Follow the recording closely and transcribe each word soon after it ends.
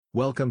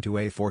Welcome to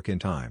A Fork in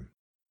Time,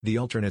 the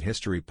alternate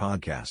history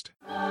podcast.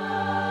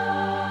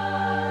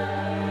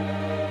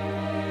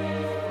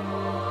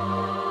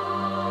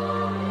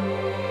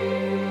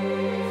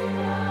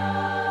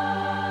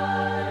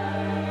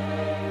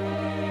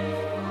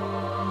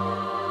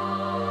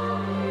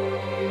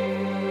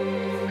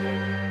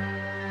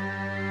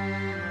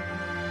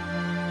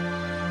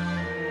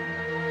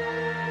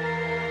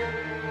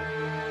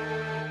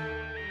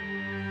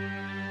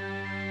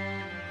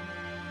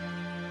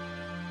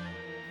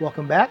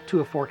 Welcome back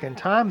to A Fork in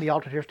Time, the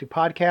alternate history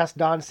podcast.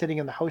 Don sitting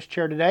in the host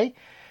chair today.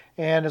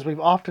 And as we've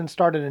often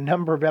started a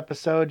number of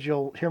episodes,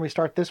 you'll hear me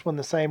start this one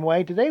the same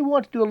way. Today we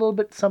want to do a little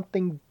bit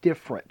something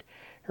different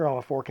here on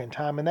A Fork in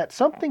Time. And that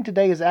something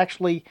today is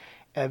actually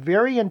a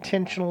very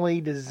intentionally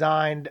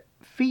designed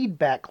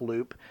feedback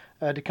loop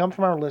to come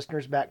from our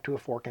listeners back to A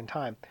Fork in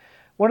Time.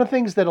 One of the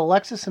things that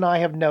Alexis and I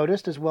have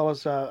noticed, as well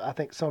as I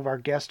think some of our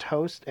guest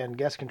hosts and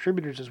guest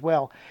contributors as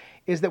well,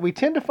 is that we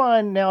tend to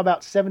find now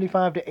about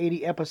 75 to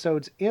 80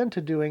 episodes into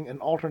doing an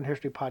alternate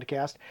history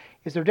podcast,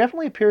 is there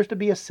definitely appears to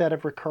be a set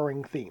of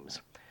recurring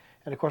themes.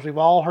 And of course, we've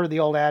all heard the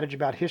old adage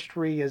about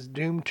history is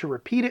doomed to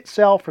repeat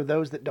itself, or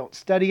those that don't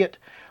study it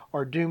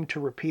are doomed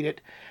to repeat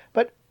it.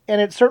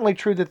 And it's certainly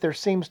true that there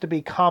seems to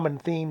be common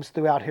themes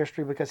throughout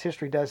history, because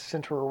history does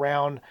center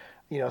around,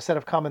 a set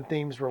of common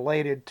themes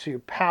related to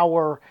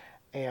power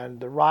and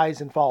the rise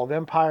and fall of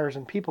empires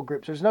and people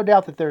groups. There's no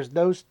doubt that there's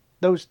those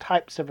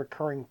types of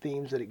recurring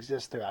themes that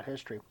exist throughout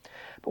history.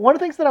 But one of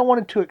the things that I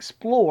wanted to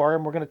explore,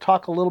 and I'll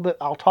talk a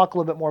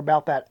little bit more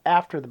about that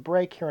after the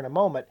break here in a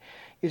moment,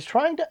 is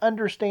trying to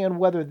understand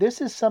whether this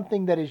is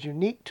something that is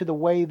unique to the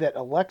way that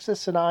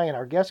Alexis and I and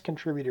our guest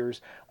contributors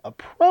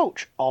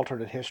approach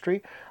alternate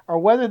history, or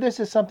whether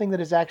this is something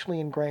that is actually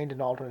ingrained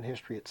in alternate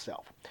history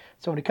itself.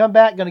 So when we come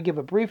back, I'm going to give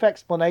a brief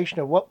explanation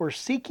of what we're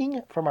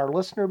seeking from our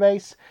listener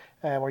base.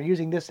 And we're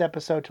using this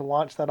episode to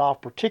launch that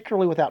off,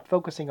 particularly without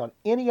focusing on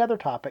any other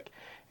topic.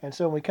 And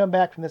so when we come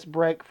back from this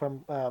break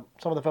from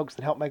some of the folks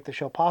that help make the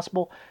show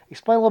possible,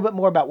 explain a little bit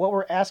more about what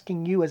we're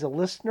asking you as a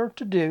listener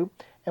to do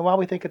and why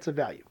we think it's of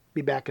value.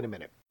 Be back in a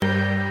minute.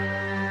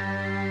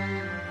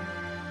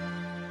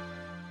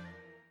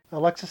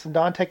 Alexis and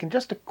Don taking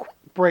just a quick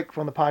break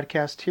from the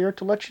podcast here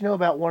to let you know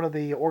about one of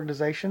the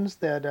organizations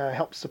that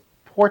helps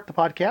support the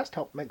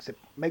podcast,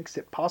 makes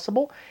it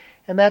possible,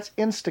 and that's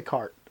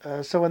Instacart.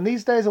 So in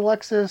these days,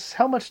 Alexis,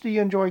 how much do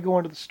you enjoy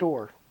going to the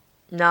store?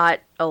 Not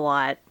a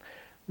lot.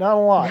 Not a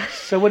lot.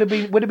 So would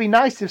it be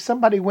nice if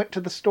somebody went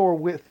to the store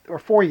with or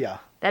for you?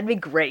 That'd be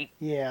great.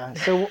 Yeah.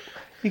 So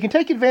you can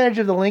take advantage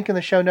of the link in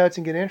the show notes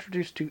and get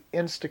introduced to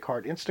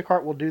Instacart.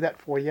 Instacart will do that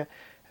for you.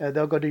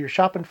 They'll go do your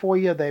shopping for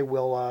you. They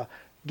will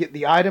get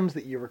the items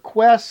that you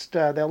request.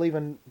 They'll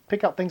even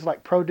pick out things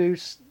like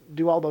produce,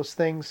 do all those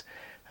things.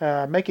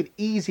 Make it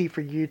easy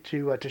for you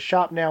to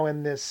shop now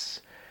in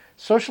this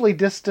socially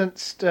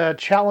distanced,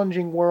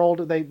 challenging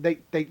world.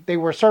 They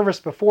were a service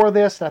before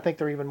this, and I think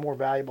they're even more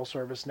valuable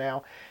service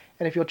now.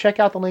 And if you'll check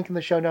out the link in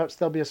the show notes,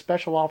 there'll be a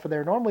special offer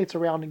there. Normally it's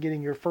around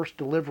getting your first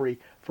delivery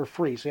for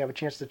free, so you have a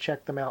chance to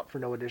check them out for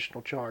no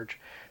additional charge.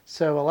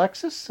 So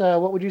Alexis,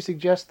 what would you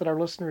suggest that our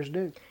listeners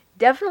do?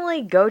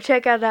 Definitely go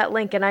check out that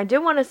link. And I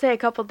do want to say a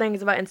couple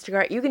things about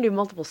Instacart. You can do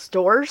multiple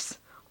stores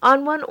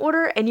on one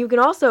order, and you can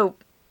also,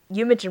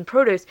 you mentioned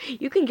produce,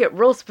 you can get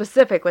real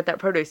specific with that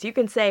produce. You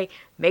can say,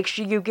 make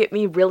sure you get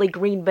me really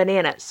green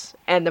bananas.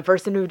 And the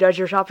person who does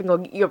your shopping will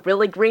get you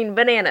really green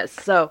bananas.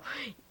 So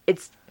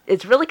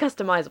it's really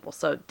customizable.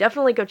 So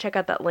definitely go check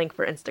out that link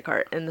for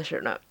Instacart in the show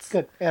notes.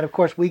 Good. And of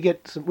course, we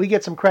get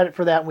some credit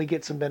for that, and we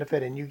get some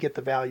benefit, and you get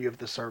the value of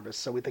the service.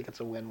 So we think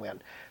it's a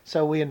win-win.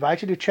 So we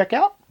invite you to check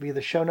out, via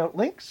the show note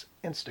links,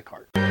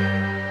 Instacart.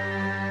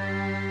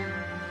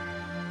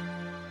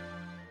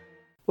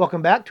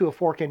 Welcome back to A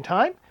Fork in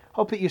Time.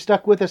 Hope that you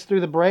stuck with us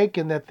through the break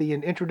and that the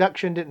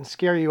introduction didn't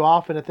scare you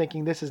off into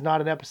thinking this is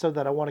not an episode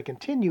that I want to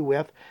continue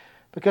with,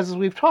 because as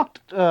we've talked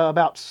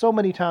about so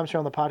many times here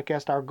on the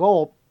podcast, our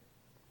goal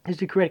is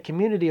to create a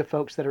community of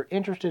folks that are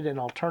interested in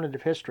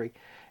alternative history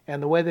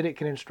and the way that it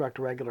can instruct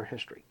regular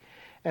history.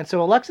 And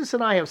so Alexis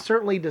and I have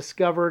certainly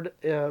discovered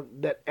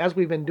that as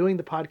we've been doing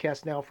the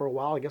podcast now for a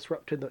while, I guess we're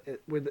up to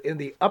we're in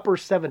the upper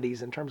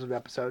 70s in terms of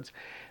episodes,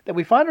 that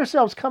we find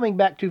ourselves coming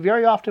back to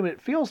very often.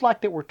 It feels like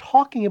that we're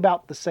talking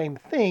about the same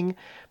thing,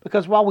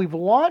 because while we've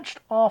launched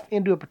off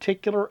into a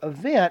particular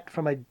event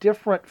from a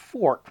different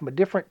fork, from a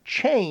different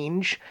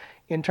change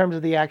in terms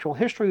of the actual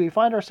history, we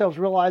find ourselves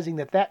realizing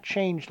that that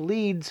change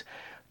leads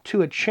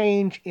to a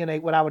change in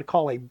what I would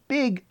call a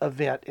big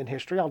event in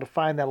history. I'll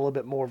define that a little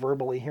bit more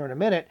verbally here in a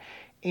minute.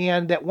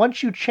 And that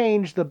once you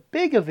change the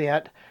big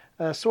event,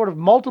 sort of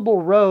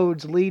multiple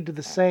roads lead to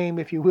the same,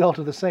 if you will,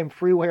 to the same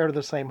freeway or to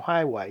the same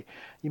highway.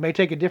 You may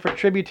take a different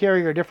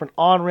tributary or a different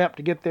on-ramp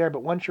to get there,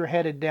 but once you're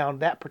headed down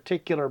that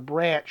particular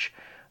branch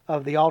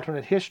of the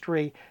alternate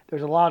history,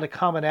 there's a lot of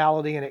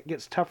commonality, and it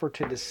gets tougher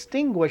to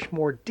distinguish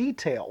more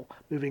detail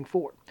moving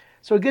forward.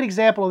 So a good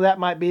example of that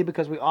might be,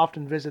 because we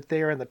often visit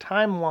there, and the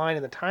timeline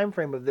and the time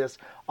frame of this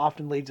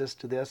often leads us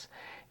to this,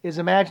 is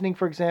imagining,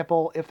 for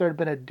example, if there had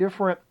been a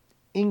different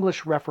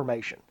English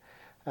Reformation.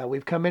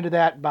 We've come into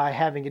that by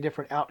having a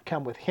different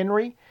outcome with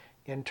Henry,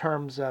 in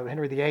terms of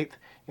Henry VIII,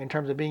 in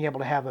terms of being able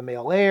to have a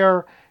male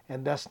heir,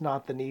 and thus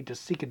not the need to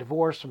seek a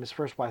divorce from his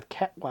first wife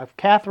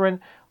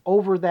Catherine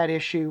over that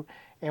issue,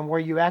 and where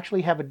you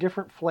actually have a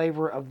different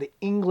flavor of the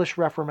English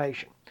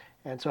Reformation.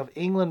 And so if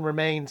England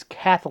remains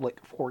Catholic,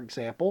 for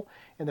example,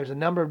 and there's a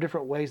number of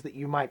different ways that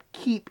you might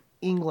keep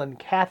England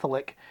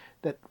Catholic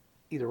that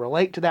either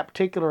relate to that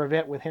particular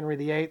event with Henry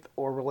VIII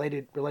or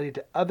related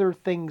to other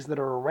things that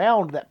are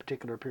around that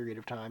particular period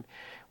of time,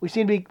 we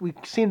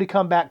seem to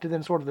come back to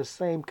then sort of the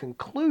same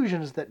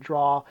conclusions that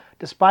draw,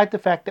 despite the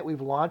fact that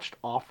we've launched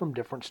off from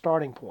different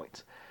starting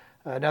points.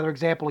 Another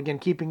example, again,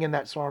 keeping in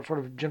that sort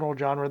of general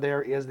genre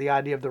there, is the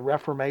idea of the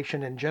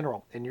Reformation in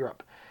general in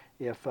Europe.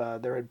 If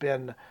there had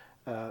been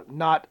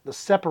not the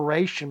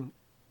separation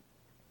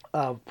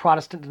of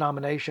Protestant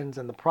denominations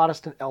and the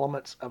Protestant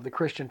elements of the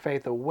Christian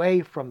faith away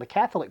from the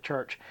Catholic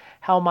Church,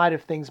 how might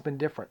have things been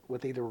different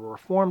with either a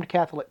Reformed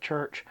Catholic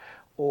Church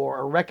or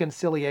a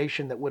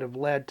reconciliation that would have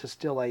led to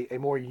still a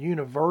more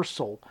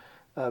universal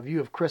view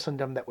of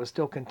Christendom that was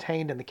still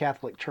contained in the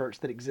Catholic Church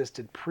that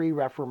existed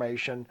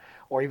pre-Reformation,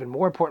 or even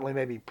more importantly,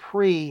 maybe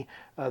pre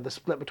the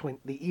split between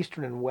the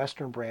Eastern and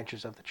Western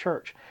branches of the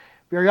Church.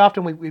 Very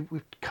often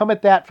we've come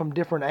at that from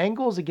different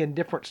angles, again,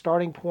 different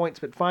starting points,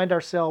 but find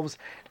ourselves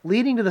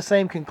leading to the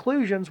same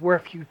conclusions, where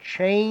if you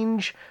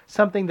change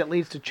something that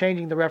leads to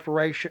changing the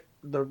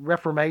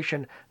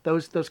Reformation,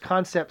 those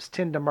concepts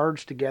tend to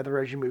merge together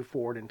as you move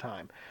forward in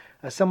time.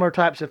 Similar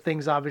types of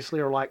things, obviously,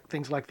 are like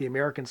things like the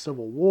American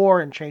Civil War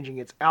and changing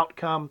its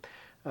outcome,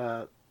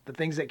 the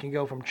things that can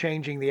go from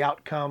changing the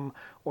outcome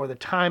or the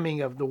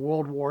timing of the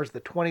world wars, the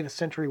 20th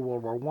century,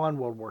 World War I,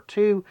 World War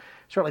II.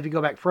 Certainly, if you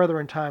go back further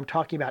in time,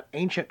 talking about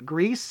ancient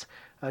Greece,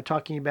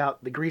 talking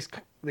about the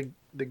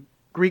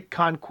Greek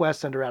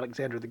conquests under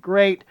Alexander the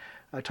Great,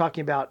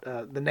 talking about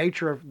the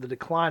nature of the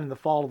decline and the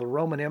fall of the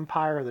Roman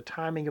Empire, the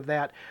timing of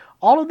that.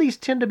 All of these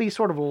tend to be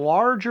sort of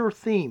larger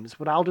themes,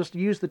 but I'll just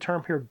use the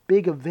term here,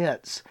 big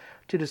events,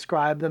 to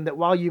describe them, that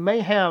while you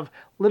may have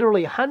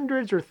literally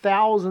hundreds or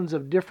thousands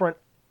of different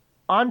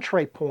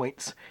entree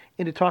points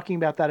into talking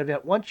about that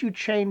event, once you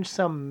change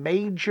some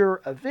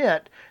major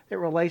event that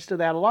relates to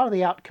that, a lot of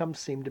the outcomes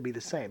seem to be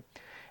the same.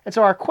 And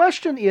so our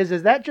question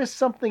is that just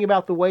something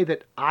about the way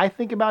that I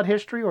think about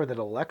history, or that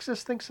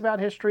Alexis thinks about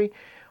history?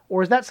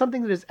 Or is that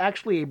something that is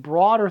actually a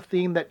broader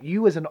theme that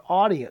you as an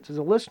audience, as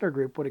a listener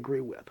group, would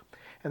agree with?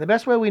 And the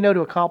best way we know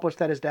to accomplish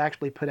that is to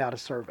actually put out a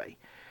survey.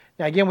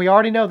 Now, again, we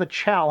already know the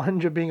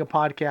challenge of being a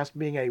podcast,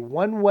 being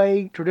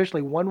a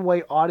traditionally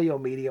one-way audio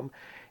medium,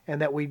 and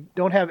that we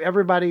don't have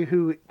everybody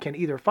who can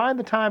either find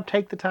the time,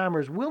 take the time, or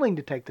is willing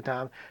to take the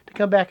time to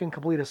come back and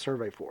complete a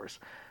survey for us.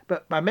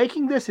 But by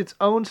making this its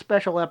own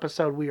special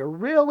episode, we are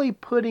really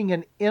putting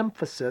an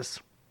emphasis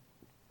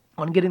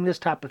on getting this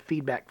type of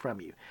feedback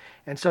from you.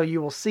 And so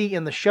you will see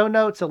in the show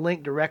notes a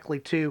link directly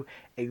to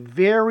a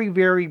very,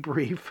 very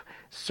brief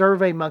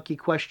SurveyMonkey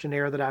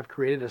questionnaire that I've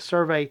created, a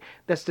survey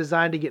that's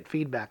designed to get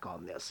feedback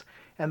on this.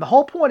 And the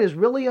whole point is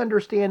really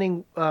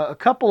understanding a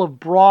couple of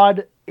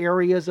broad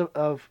areas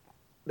of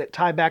that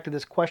tie back to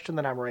this question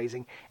that I'm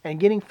raising, and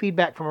getting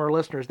feedback from our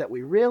listeners that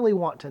we really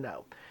want to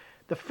know.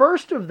 The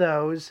first of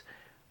those,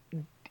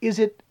 is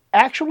it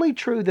actually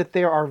true that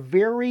there are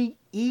very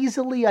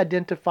easily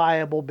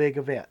identifiable big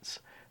events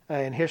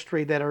in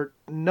history that are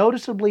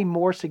noticeably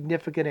more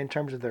significant in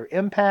terms of their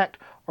impact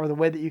or the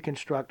way that you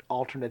construct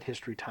alternate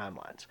history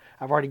timelines?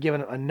 I've already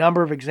given a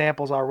number of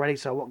examples already,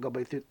 so I won't go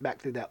back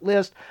through that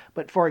list.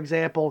 But for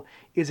example,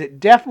 is it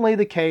definitely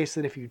the case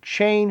that if you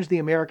change the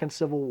American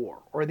Civil War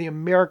or the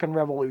American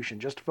Revolution,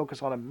 just to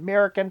focus on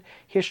American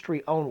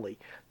history only,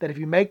 that if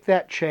you make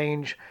that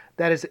change,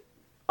 that is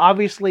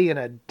obviously an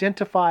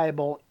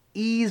identifiable,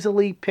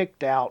 easily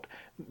picked out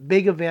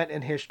big event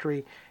in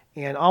history,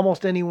 and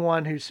almost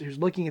anyone who's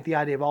looking at the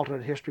idea of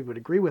alternate history would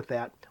agree with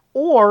that?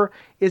 Or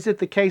is it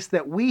the case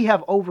that we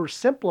have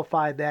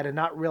oversimplified that and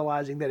not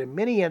realizing that in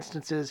many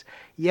instances,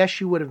 yes,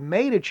 you would have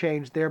made a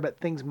change there, but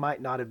things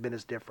might not have been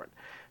as different?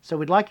 So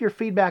we'd like your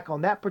feedback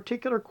on that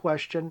particular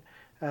question,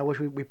 which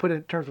we put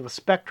in terms of a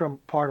spectrum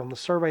part on the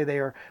survey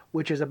there,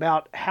 which is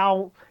about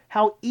how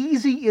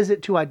easy is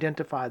it to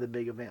identify the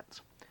big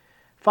events.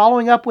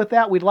 Following up with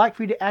that, we'd like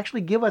for you to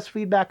actually give us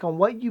feedback on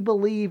what you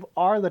believe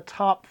are the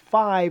top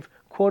 5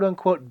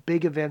 quote-unquote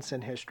big events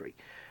in history.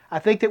 I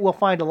think that we'll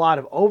find a lot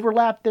of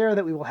overlap there,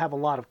 that we will have a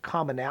lot of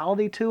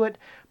commonality to it,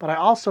 but I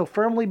also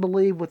firmly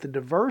believe with the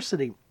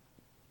diversity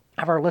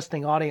of our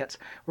listening audience,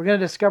 we're going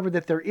to discover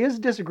that there is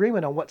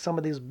disagreement on what some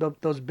of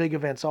those big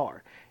events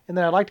are. And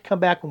then I'd like to come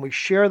back when we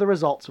share the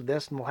results of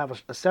this, and we'll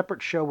have a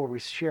separate show where we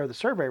share the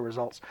survey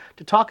results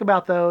to talk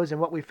about those and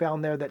what we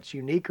found there that's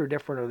unique or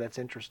different or that's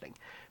interesting.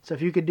 So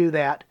if you could do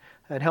that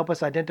and help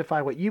us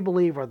identify what you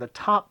believe are the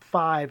top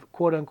 5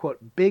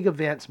 quote-unquote big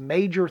events,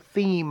 major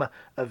theme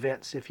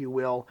events, if you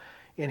will,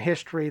 in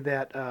history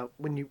that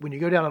when you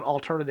go down an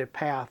alternative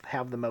path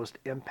have the most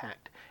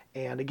impact.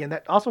 And again,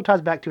 that also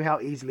ties back to how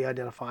easily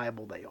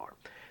identifiable they are.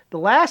 The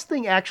last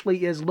thing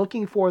actually is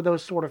looking for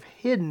those sort of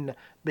hidden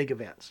big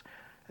events.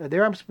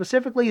 There,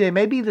 specifically, they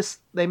may be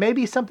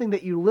something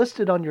that you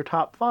listed on your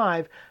top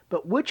 5,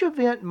 but which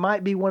event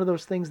might be one of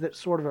those things that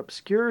sort of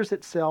obscures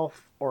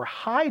itself or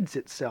hides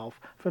itself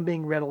from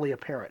being readily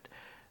apparent?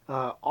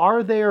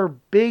 Are there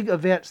big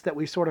events that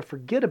we sort of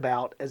forget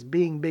about as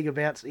being big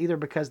events, either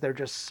because they're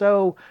just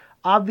so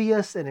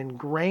obvious and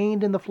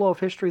ingrained in the flow of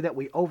history that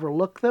we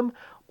overlook them,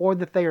 or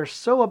that they are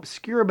so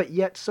obscure but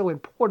yet so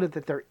important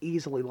that they're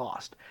easily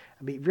lost?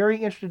 I'd be very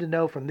interested to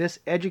know from this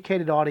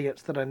educated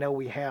audience that I know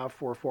we have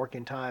for A Fork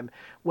in Time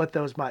what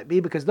those might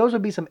be, because those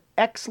would be some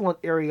excellent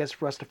areas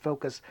for us to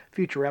focus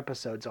future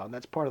episodes on.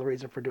 That's part of the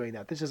reason for doing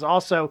that. This is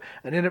also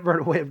an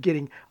inadvertent way of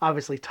getting,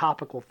 obviously,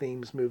 topical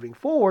themes moving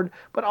forward,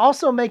 but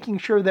also making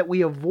sure that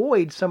we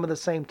avoid some of the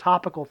same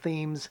topical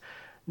themes,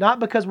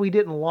 not because we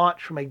didn't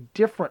launch from a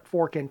different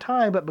fork in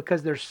time, but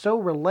because they're so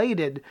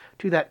related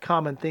to that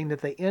common theme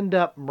that they end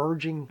up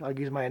merging. I'll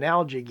use my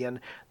analogy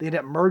again. They end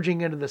up merging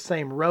into the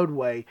same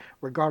roadway,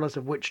 regardless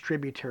of which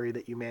tributary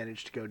that you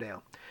manage to go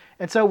down.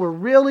 And so we're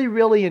really,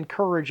 really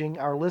encouraging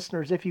our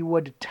listeners, if you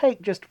would, to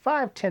take just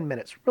 5-10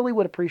 minutes. Really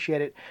would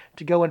appreciate it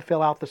to go and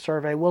fill out the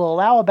survey. We'll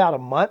allow about a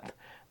month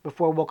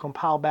before we'll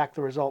compile back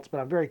the results,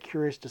 but I'm very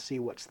curious to see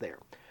what's there.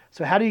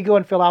 So how do you go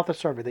and fill out the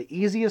survey? The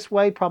easiest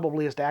way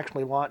probably is to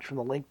actually launch from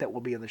the link that will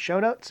be in the show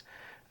notes.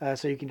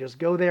 So you can just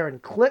go there and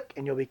click,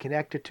 and you'll be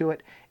connected to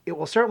it. It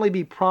will certainly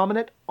be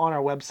prominent on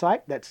our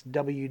website. That's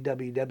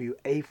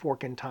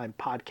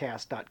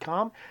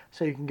www.aforkintimepodcast.com.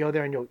 So you can go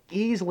there and you'll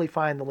easily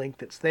find the link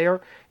that's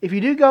there. If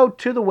you do go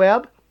to the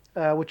web,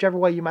 whichever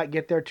way you might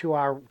get there to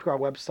our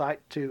website,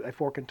 to A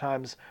Fork in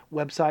Time's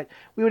website,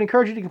 we would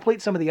encourage you to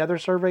complete some of the other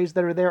surveys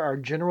that are there. Our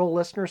general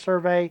listener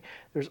survey,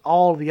 there's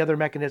all the other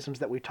mechanisms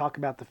that we talk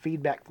about, the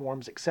feedback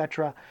forms,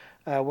 etc.,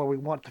 where we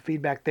want the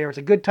feedback there. It's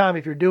a good time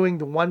if you're doing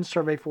the one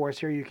survey for us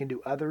here, you can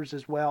do others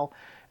as well.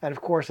 And of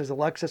course, as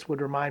Alexis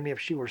would remind me if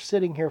she were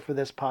sitting here for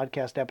this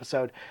podcast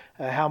episode,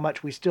 how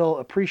much we still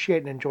appreciate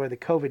and enjoy the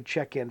COVID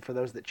check-in for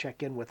those that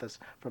check in with us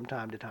from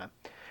time to time.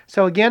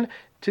 So again,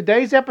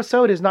 today's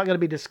episode is not going to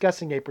be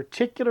discussing a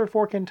particular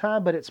fork in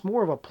time, but it's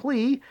more of a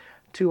plea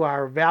to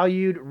our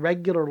valued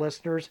regular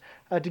listeners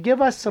to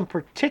give us some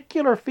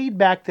particular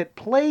feedback that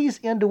plays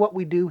into what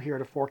we do here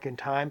at A Fork in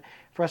Time,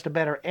 for us to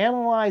better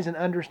analyze and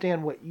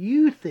understand what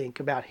you think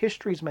about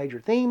history's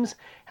major themes,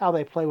 how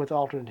they play with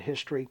alternate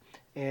history,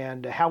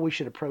 and how we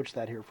should approach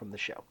that here from the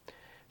show.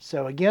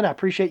 So again, I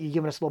appreciate you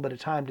giving us a little bit of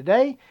time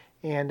today,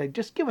 and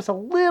just give us a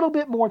little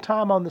bit more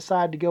time on the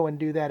side to go and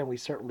do that, and we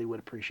certainly would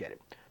appreciate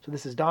it. So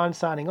this is Don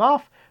signing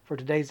off for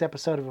today's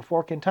episode of A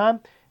Fork in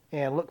Time,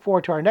 and look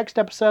forward to our next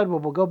episode where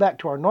we'll go back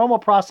to our normal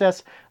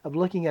process of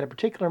looking at a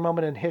particular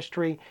moment in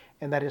history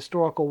and that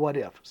historical what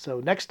if.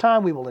 So next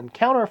time we will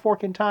encounter A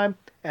Fork in Time,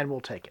 and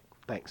we'll take it.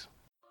 Thanks.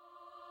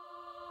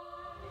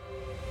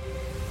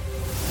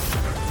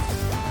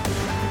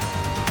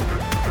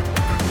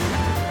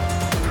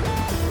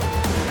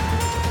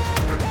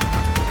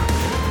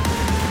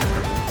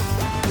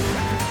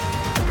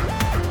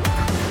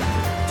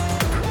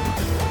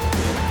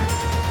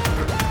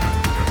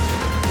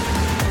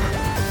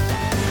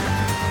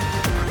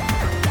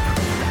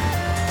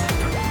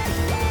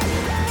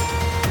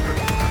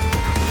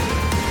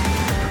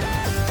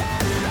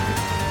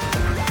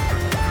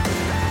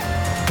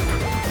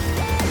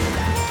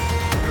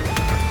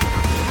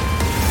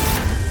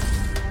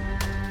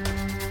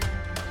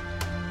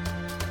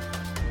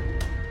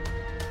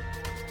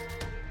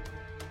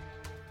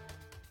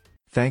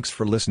 Thanks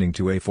for listening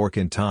to A Fork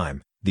in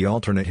Time, the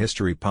alternate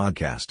history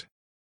podcast.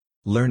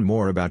 Learn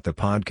more about the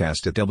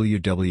podcast at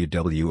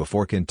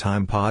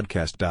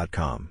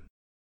www.aforkintimepodcast.com.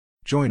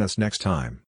 Join us next time.